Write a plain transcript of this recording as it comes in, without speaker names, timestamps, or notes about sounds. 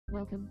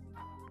Welcome.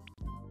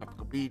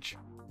 Tropical Beach.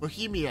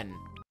 Bohemian.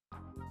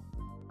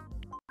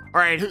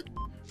 Alright,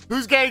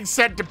 who's getting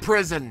sent to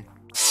prison?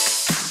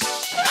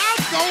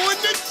 I'm going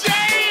to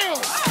jail!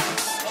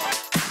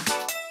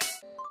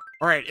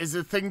 Alright, is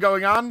the thing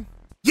going on?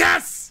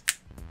 Yes!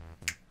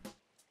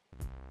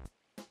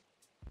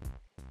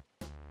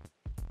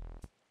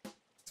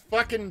 It's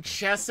fucking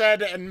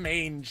Chesed and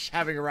Mange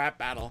having a rap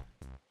battle.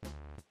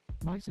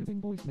 My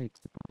soothing voice makes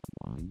the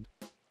crowd wind.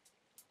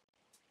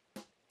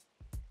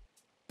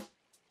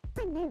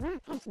 I'm no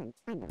rap henchman,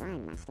 I'm the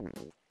rhyme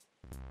mastermind.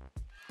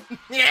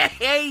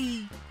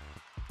 Yay!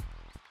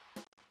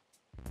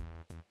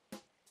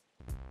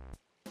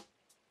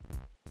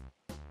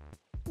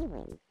 You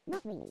win.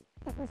 Not really.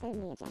 That was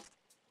only a jest.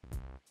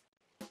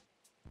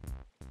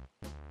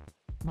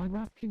 My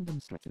rap kingdom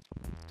stretches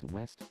from east to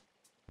west.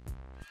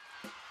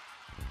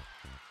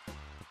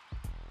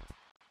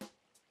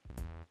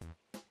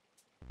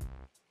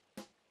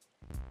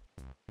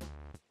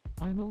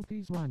 I mold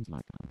these rhymes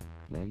like I'm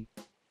clay.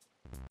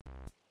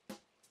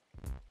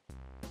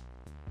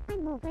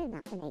 I'm more grown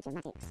up than a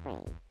dramatic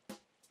spray.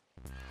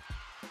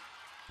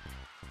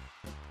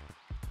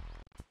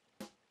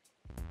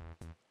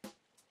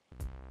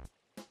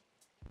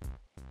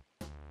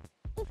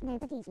 If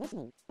nobody's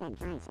listening, then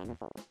try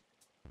semaphore.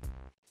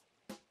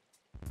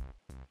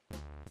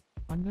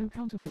 I'm no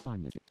counterfeit,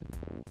 I'm legit to the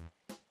core.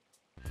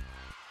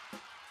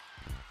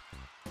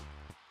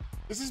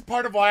 This is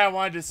part of why I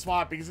wanted to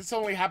swap, because this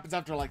only happens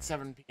after like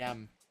 7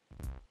 p.m.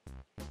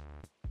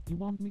 You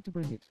want me to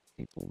bring it?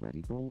 It's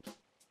already brought.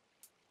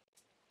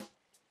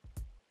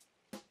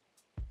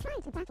 Try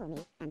to battle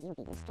me, and you'll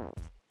be distraught.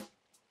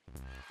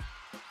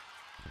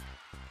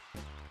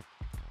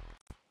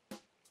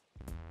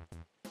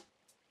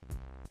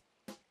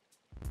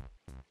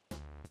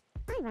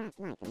 I rap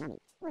like a mummy.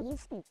 Were you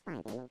spooked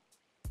by Bill?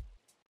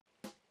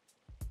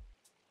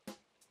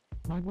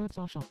 My words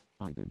are sharp.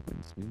 I don't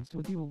bring spoons to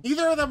a duel.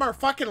 Neither of them are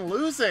fucking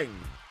losing.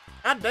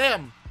 God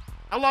damn.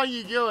 How long are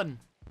you going?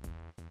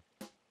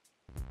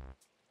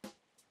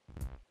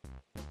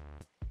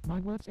 My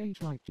words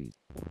age like cheese,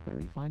 or a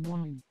very fine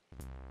wine.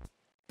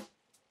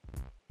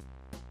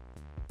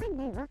 I'm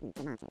no rotten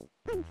tomato.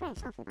 I'm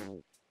fresh off the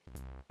vine.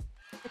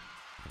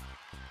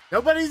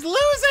 Nobody's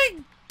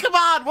losing! Come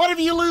on, one of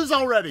you lose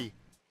already!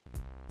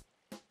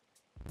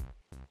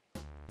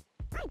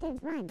 I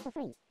don't rhyme for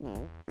free.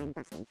 No, I'm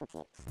busting for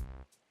tips.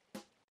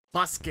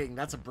 Busking,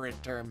 that's a Brit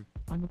term.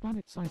 I'm a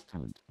planet-sized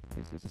talent.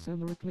 Is this a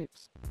solar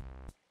eclipse?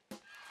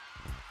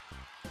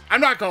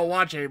 I'm not gonna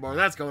watch anymore,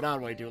 that's going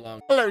on way too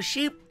long. Hello,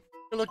 sheep.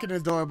 You're looking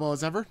as adorable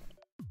as ever.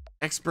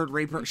 Expert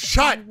raper.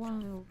 Shut!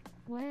 Wow,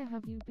 where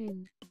have you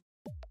been?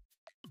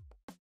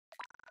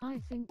 I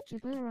think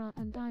Jabura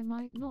and I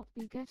might not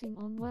be getting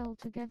on well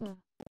together.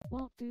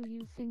 What do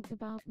you think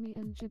about me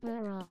and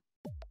Jabura?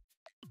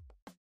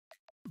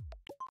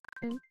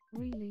 Oh,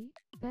 really?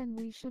 Then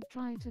we should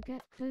try to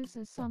get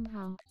closer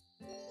somehow.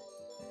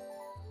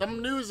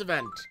 Some news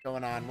event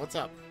going on. What's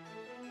up?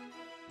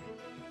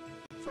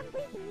 Some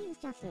breaking news,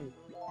 Justin.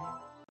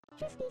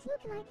 Trisky's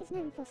lookalike is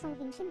known for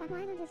solving Shimbago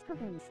Islanders'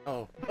 problems.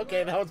 Oh,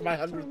 okay, that was my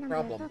The 100th number of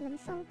problem.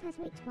 problems solved has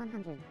reached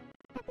 100.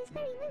 At this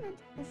very moment,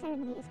 the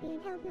ceremony is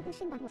being held at the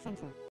Shimbago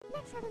Center.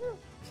 Let's have a look,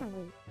 shall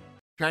we?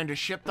 Trying to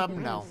ship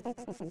them? No.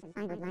 Spokesperson,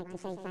 I would like to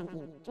say thank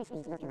you,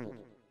 Trisky's lookalike.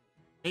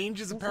 Ainge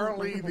is You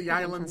apparently solved the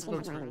 100 island problems on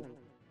Shimbago spokesman. Island.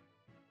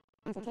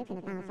 As a token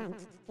of our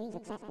thanks, please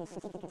accept this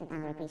certificate of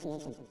our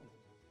appreciation.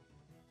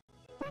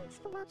 Thanks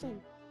for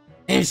watching.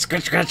 Hey,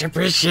 scratch,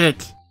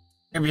 appreciate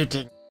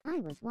everything. I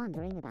was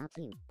wondering about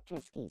you,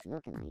 Trisky's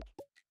lookalike.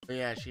 But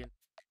yeah, she.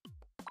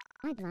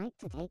 I'd like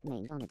to take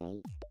Mange on a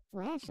date.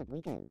 Where should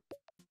we go?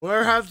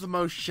 Where has the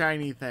most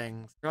shiny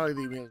things? Probably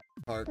the amusement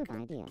park. Good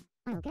idea.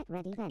 I'll get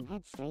ready then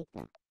head straight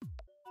there.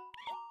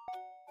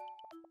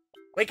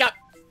 Wake up!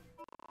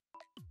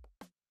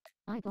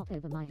 I got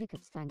over my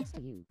hiccups thanks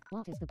to you.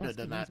 What is the best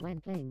done to use that.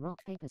 when playing rock,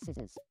 paper,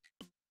 scissors?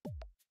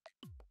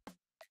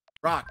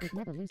 Rock. It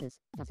never loses,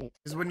 does it?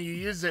 Is when you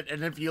use it,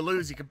 and if you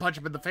lose, you can punch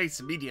him in the face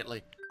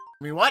immediately.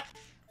 I mean, what?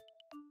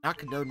 Not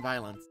condone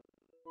violence.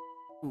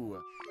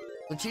 Ooh.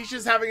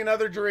 Letitia's having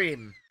another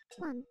dream.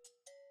 1,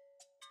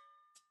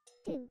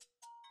 2.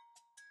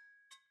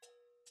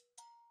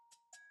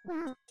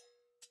 Well,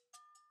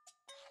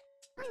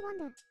 I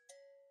wonder.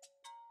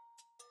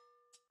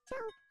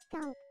 Gulp,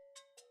 gulp.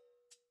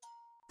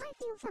 I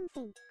feel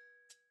something.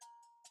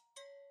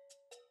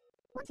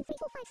 1, 2, 3,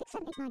 4, 5, 6,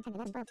 7, 8, 9, 10,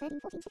 11, 12, 13,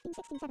 14, 15,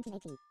 16, 17,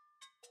 18.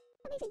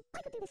 Amazing,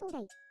 I could do this all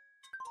day.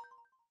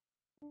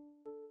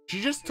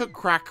 She just took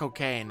crack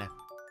cocaine.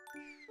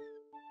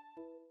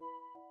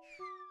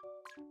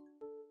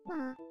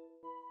 Wow.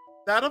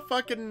 Is that a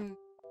fucking...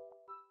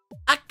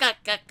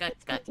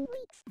 It's been 2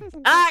 weeks,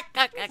 hasn't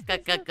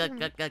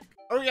it?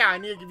 Oh yeah, I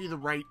need to give you the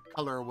right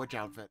color of which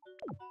outfit.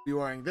 Be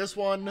wearing this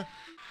one.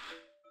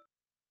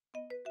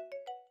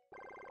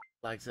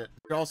 Likes it.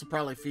 Could also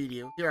probably feed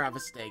you. Here, have a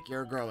steak.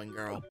 You're a growing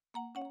girl.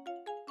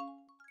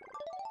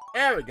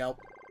 There we go.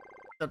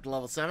 Up to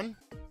level 7.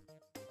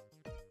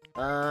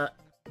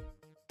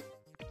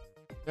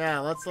 Yeah,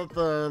 let's let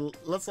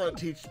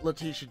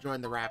Letitia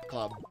join the rap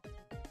club.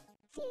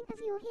 Seeing as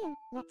you're here,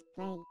 let's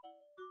play.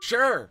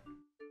 Sure.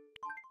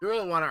 You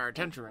really want our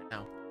attention right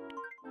now.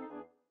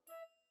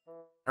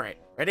 All right,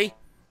 ready?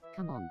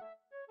 Come on.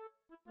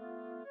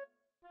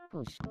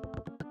 Push.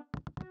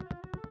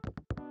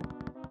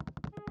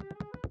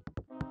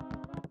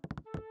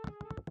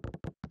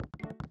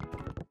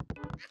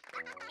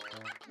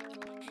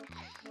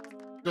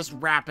 Just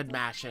rapid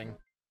mashing.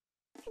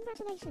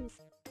 Congratulations.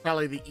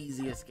 Probably the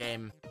easiest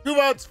game. 2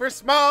 votes for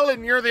Small,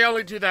 and you're the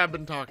only two that have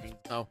been talking,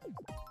 so.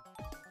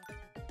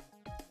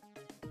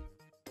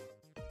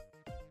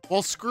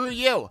 Well, screw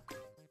you.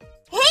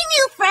 Hey,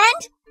 new friend!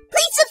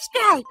 Please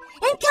subscribe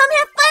and come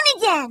have fun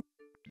again!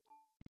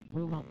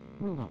 Roll up,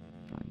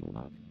 time roll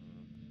up.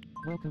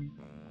 Welcome.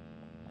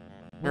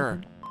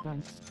 Sure. Welcome,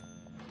 thanks.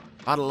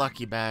 Got a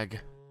lucky bag.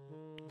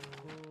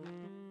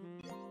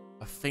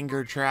 A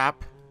finger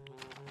trap.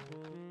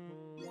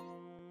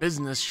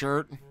 Business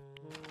shirt.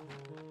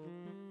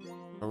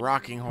 A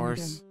rocking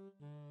horse.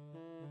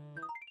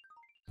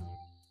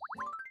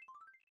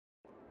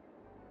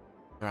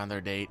 They're on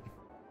their date.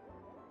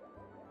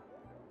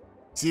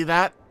 See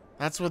that?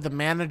 That's where the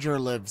manager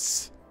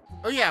lives.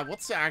 Oh yeah,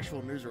 what's the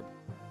actual news report?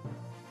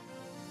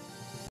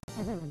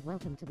 Hello and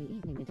welcome to the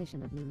evening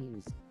edition of New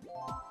News.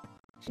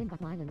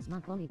 Shinbaku Island's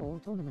mud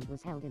volleyball tournament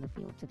was held in a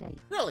field today.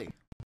 Really?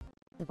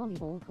 The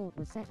volleyball court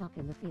was set up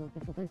in the field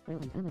before both pro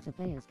and amateur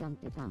players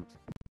gunked it out.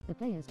 The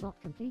players got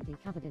completely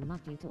covered in mud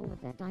due to all of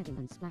their diving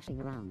and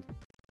splashing around.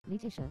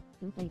 Letitia,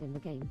 who played in the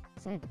game,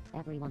 said,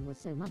 "Everyone was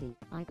so muddy,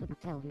 I couldn't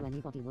tell who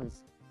anybody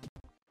was."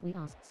 We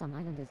asked some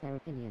islanders their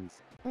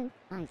opinions. Oh,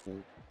 I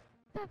see.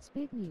 That's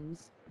big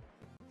news.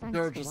 Thanks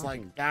They're for just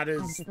watching. like, that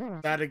is, And to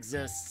Vera, that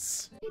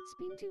exists. It's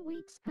been 2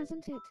 weeks,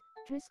 hasn't it?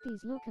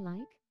 Trisky's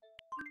look-alike.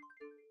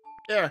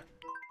 Yeah.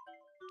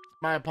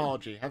 My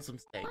apology. Have some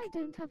steak. I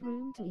don't have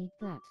room to eat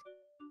that.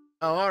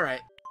 Oh,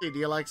 alright. Hey, do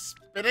you like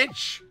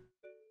spinach?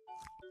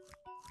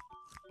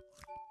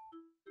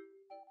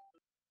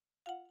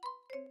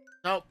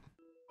 Nope.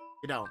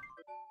 You don't.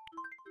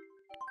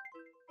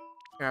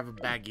 You have a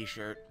baggy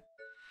shirt.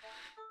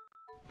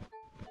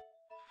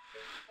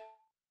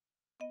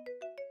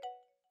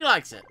 He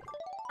likes it.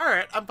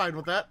 Alright, I'm fine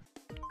with that.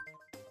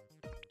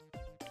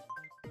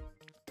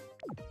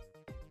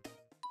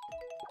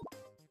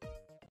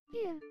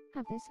 Here,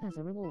 have this as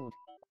a reward.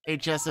 Hey,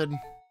 Chesson.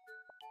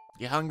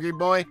 You hungry,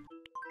 boy?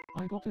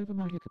 I got over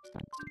my hiccups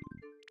thanks to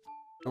you.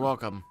 You're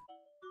welcome.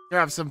 Here,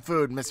 have some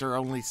food, Mr.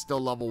 Only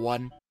Still Level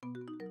 1.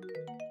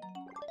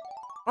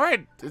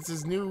 Alright, this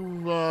is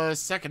new,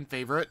 second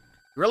favorite.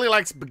 He really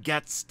likes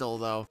baguettes still,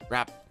 though.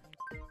 Rap.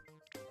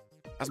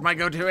 That's my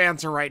go-to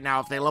answer right now.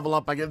 If they level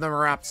up, I give them a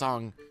rap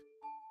song.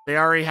 If they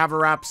already have a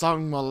rap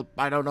song, well,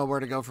 I don't know where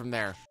to go from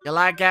there. You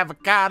like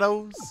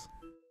avocados?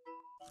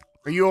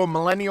 Are you a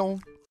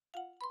millennial?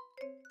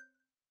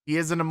 He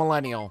isn't a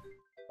millennial.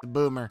 A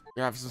boomer.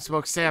 You have some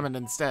smoked salmon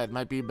instead.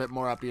 Might be a bit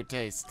more up your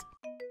taste.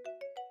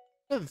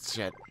 That's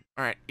shit.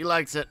 Alright, he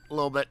likes it a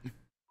little bit.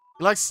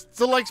 He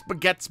still likes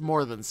baguettes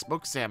more than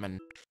smoked salmon.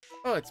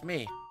 Oh, it's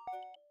me.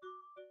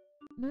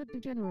 Nerd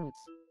degenerates.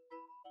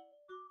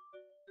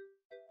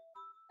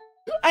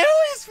 I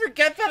always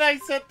forget that I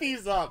set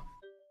these up.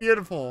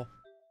 Beautiful.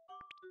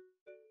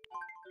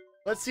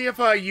 Let's see if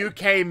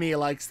UK me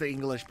likes the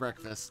English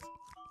breakfast.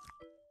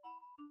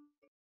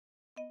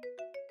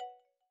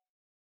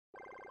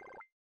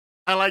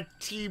 I like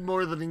tea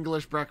more than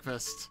English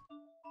breakfast.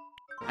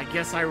 I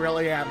guess I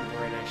really am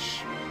British.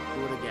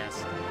 Who would have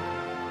guessed?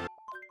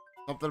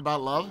 Something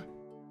about love?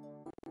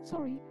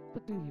 Sorry,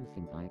 but do you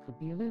think I could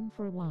be alone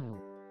for a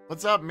while?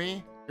 What's up,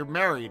 me? You're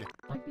married.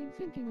 I've been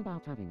thinking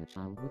about having a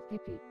child with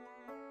Pippi.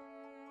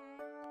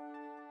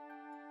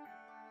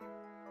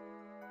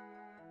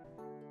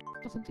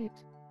 Doesn't it?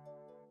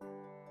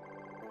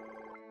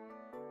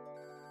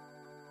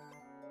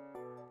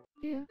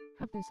 Here,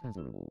 have this as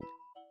a reward.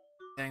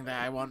 Saying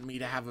that I want me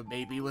to have a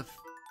baby with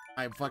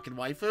my fucking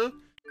waifu?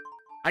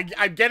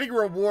 I'm getting a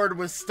reward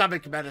with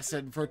stomach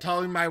medicine for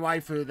telling my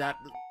waifu that,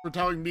 for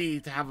telling me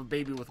to have a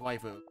baby with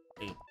waifu.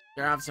 Hey,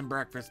 here, have some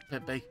breakfast,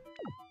 Pippi.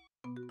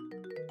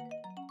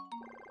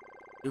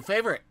 New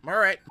favorite.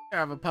 Alright, I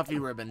have a puffy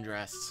ribbon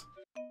dress.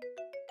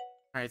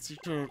 Alright, so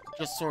she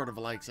just sort of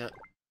likes it.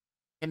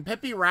 Can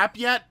Pippi rap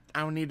yet? I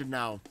don't need to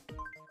know.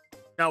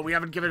 No, we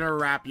haven't given her a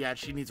rap yet.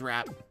 She needs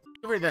rap.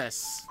 Give her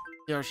this.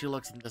 See how she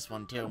looks in this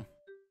one, too.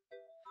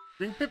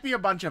 Bring Pippi a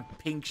bunch of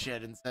pink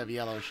shit instead of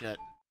yellow shit.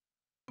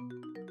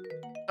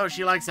 Oh,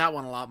 she likes that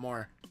one a lot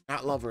more.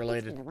 Not love It's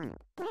related. been a while.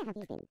 Where have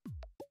you been?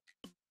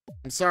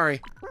 I'm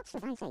sorry. What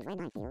should I say when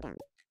I feel down?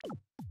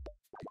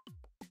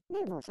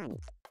 No more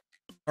silence.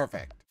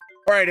 Perfect.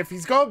 Alright, if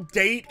he's gonna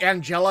date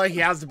Angela, he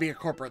has to be a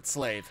corporate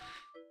slave.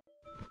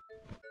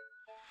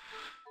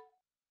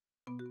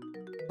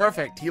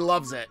 Perfect, he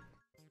loves it.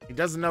 He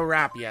doesn't know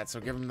rap yet,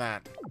 so give him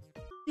that.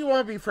 You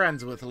want to be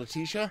friends with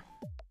Letitia?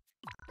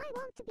 I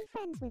want to be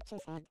friends with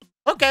Chesed.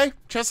 Okay,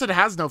 Chesed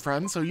has no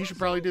friends, so you should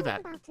probably do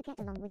that. I'm about to get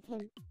along with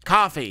him.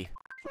 Coffee.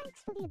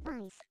 Thanks for the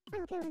advice.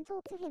 I'll go and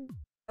talk to him.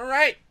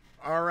 Alright.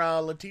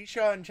 Are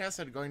Letitia and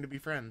Chesed going to be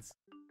friends?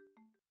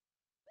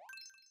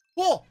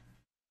 Cool!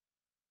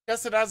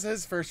 Chesed has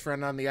his first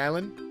friend on the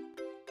island.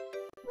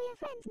 We're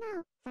friends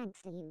now,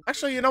 thanks to you.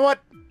 Actually, you know what?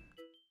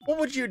 What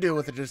would you do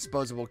with a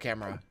disposable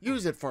camera?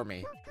 Use it for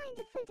me. What kind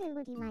of photo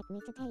would you like me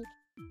to take?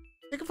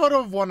 Take a photo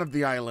of one of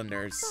the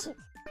islanders. Got it.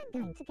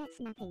 I'm going to get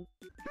snapping.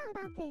 How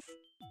about this?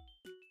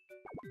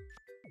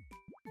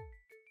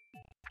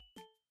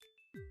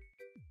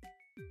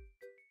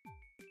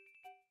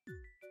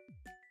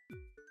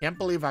 Can't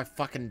believe I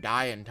fucking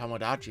die in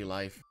Tomodachi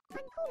life. I'm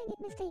calling it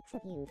mistakes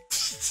of you.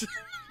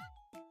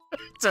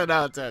 10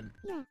 out of 10.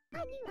 Yeah,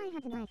 I knew I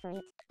had an eye for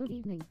it. Good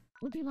evening.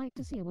 Would you like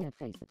to see a word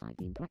face that I've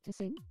been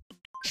practicing?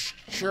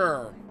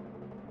 Sure.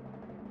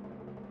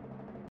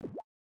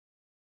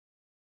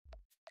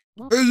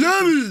 What? Hey,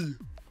 Yeti!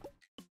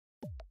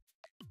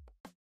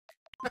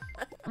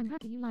 I'm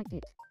happy you liked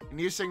it. Can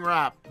you sing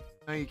rap?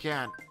 No, you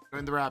can't.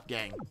 Join the rap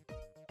gang.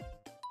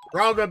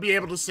 We're all gonna be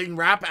able to sing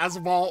rap as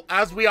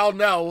we all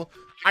know.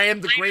 I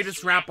am the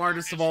greatest rap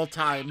artist of all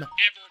time.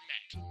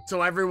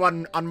 So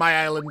everyone on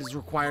my island is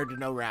required to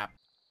know rap.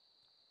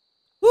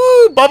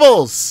 Woo!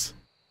 Bubbles!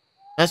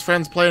 Best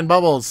friends playing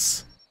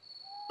Bubbles.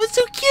 That's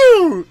so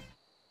cute!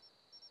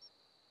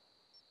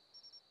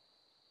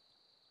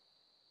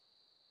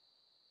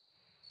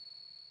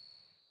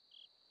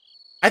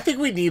 I think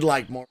we need,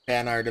 like, more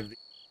fan art of these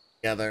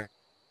together.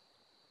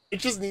 It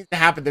just needs to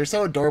happen. They're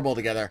so adorable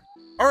together.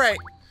 Alright.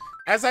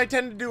 As I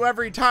tend to do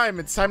every time,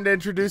 it's time to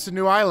introduce a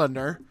new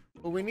islander.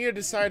 But we need to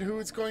decide who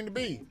it's going to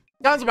be.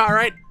 Sounds about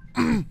right.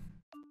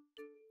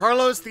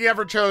 Carlos the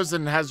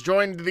Ever-Chosen has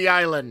joined the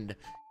island.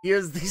 He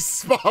is the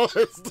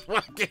smallest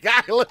fucking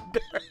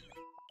islander.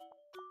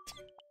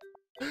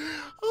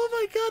 Oh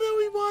my god, how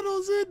he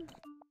waddles in.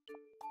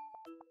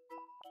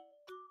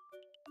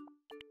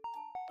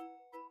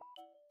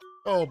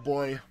 Oh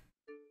boy.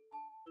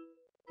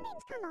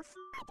 Name's Carlos.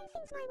 I do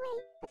things my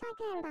way, but I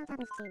care about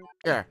others too.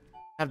 Here,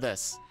 have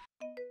this.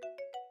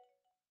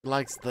 He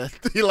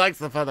likes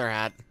the feather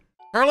hat.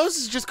 Carlos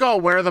is just gonna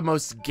wear the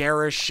most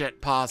garish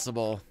shit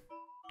possible.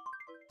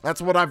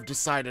 That's what I've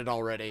decided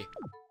already.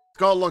 It's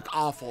gonna look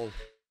awful.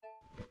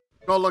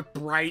 It's gonna look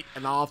bright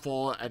and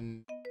awful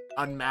and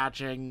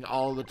unmatching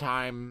all the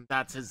time.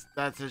 That's his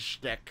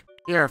shtick.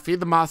 Here, feed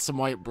the moth some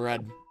white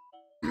bread.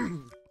 Cheap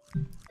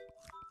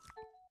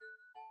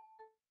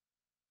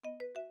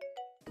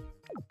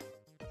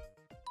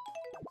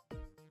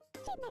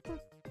nectar.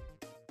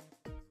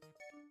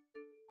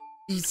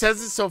 He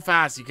says it so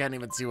fast you can't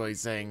even see what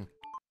he's saying.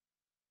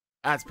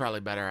 That's probably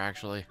better,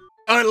 actually.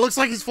 Oh, it looks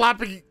like he's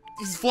flapping.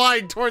 He's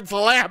flying towards the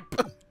lamp.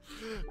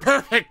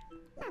 Perfect.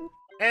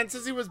 And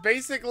since he was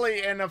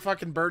basically in a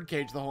fucking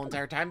birdcage the whole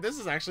entire time, this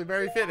is actually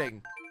very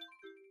fitting.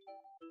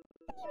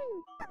 The new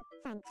room. Oh,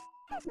 thanks.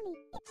 Personally,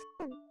 it's,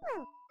 well.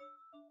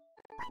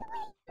 By the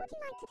way, would you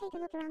like to take a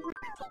look around?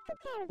 I'll take good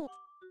care of it.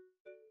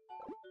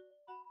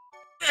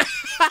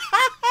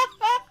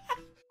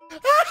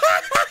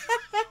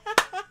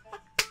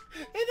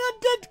 In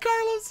undead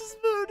Carlos's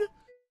mood.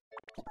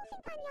 People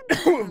think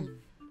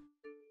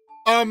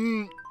I'm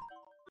young.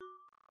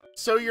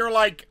 So you're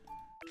like,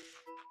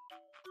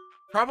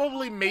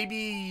 probably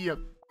maybe,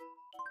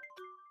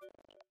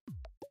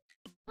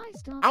 I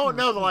start I don't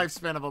know the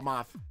blasting. lifespan of a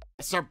moth.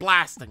 I start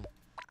blasting.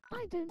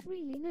 I don't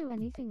really know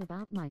anything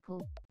about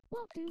Michael.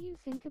 What do you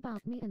think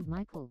about me and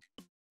Michael?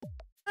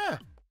 Huh.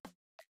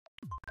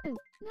 Oh,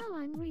 now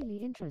I'm really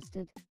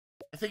interested.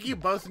 I think you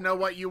both know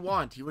what you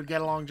want. You would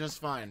get along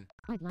just fine.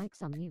 I'd like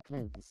some new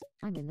clothes.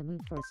 I'm in the mood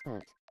for a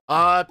skirt.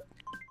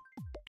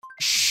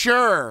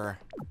 Sure.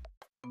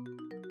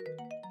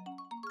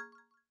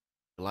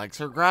 Likes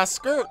her grass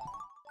skirt.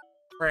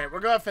 Alright,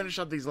 we're gonna finish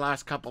up these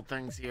last couple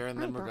things here and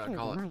then I we're got gonna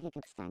call over it. my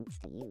hiccups thanks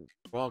to you.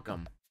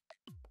 Welcome.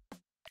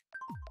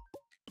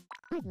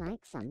 I'd like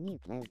some new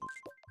clothes.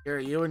 Here,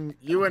 you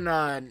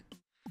and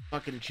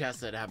fucking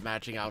Chesed have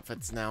matching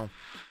outfits now.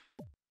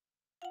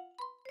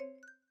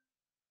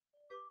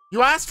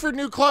 You asked for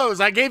new clothes.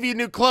 I gave you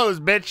new clothes,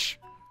 bitch.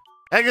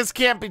 Beggars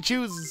can't be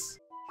choosers.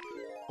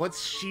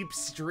 What's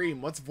Sheep's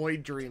dream? What's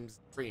Void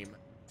Dream's dream?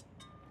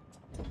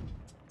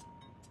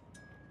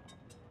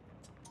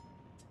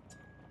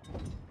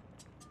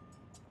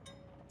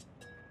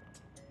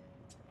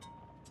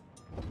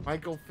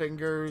 Michael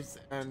Fingers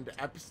and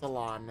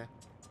Epsilon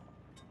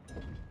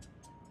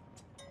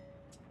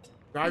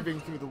driving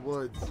through the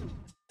woods.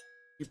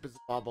 Sheep is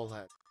a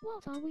bobblehead.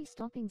 What are we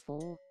stopping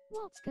for?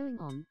 What's going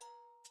on?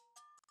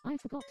 I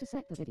forgot to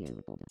set the video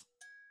recorder.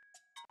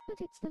 But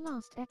it's the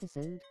last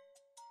episode.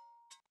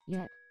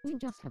 Yep, we'll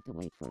just have to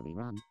wait for a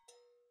rerun.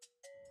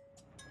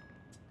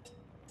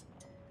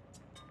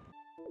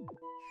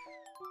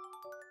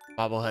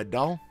 Bobblehead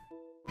doll.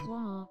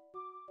 Wah.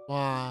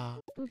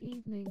 Wow. Good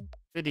evening.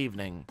 Good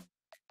evening.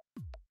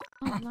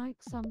 I'd like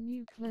some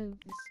new clothes.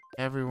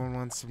 Everyone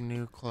wants some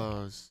new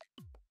clothes.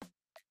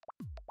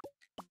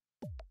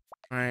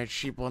 Alright,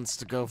 Sheep wants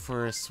to go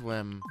for a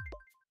swim.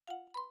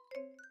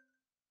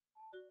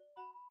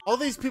 All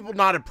these people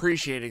not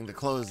appreciating the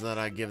clothes that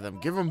I give them.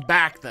 Give them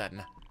back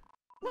then.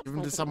 Now Give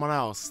them to someone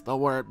else. They'll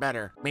wear it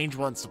better. Mange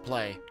wants to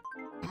play.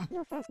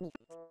 Your first meet.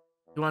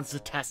 He wants to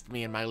test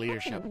me in my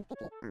leadership. And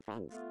Vicky are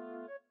friends.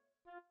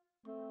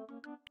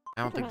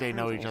 I don't think they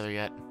know each other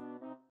yet.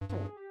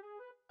 True.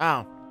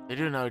 Oh, they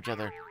do know each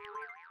other.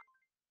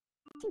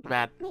 Too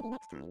Bad. Maybe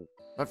next time.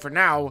 But for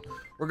now,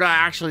 we're gonna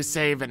actually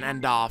save and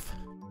end off.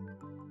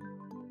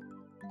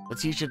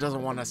 Letitia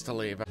doesn't want us to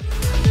leave.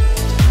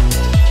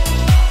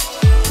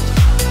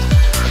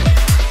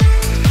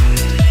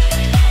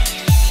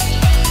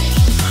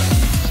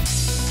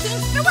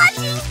 Thanks for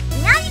watching.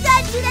 Now you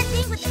gotta do that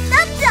thing with the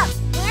thumbs up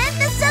and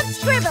the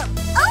subscribe.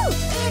 Oh,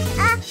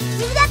 and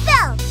ring that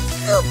bell.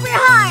 Super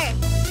hard.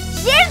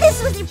 Share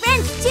this with your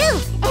friends too,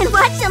 and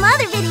watch some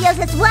other videos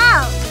as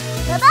well.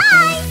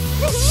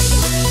 Bye-bye.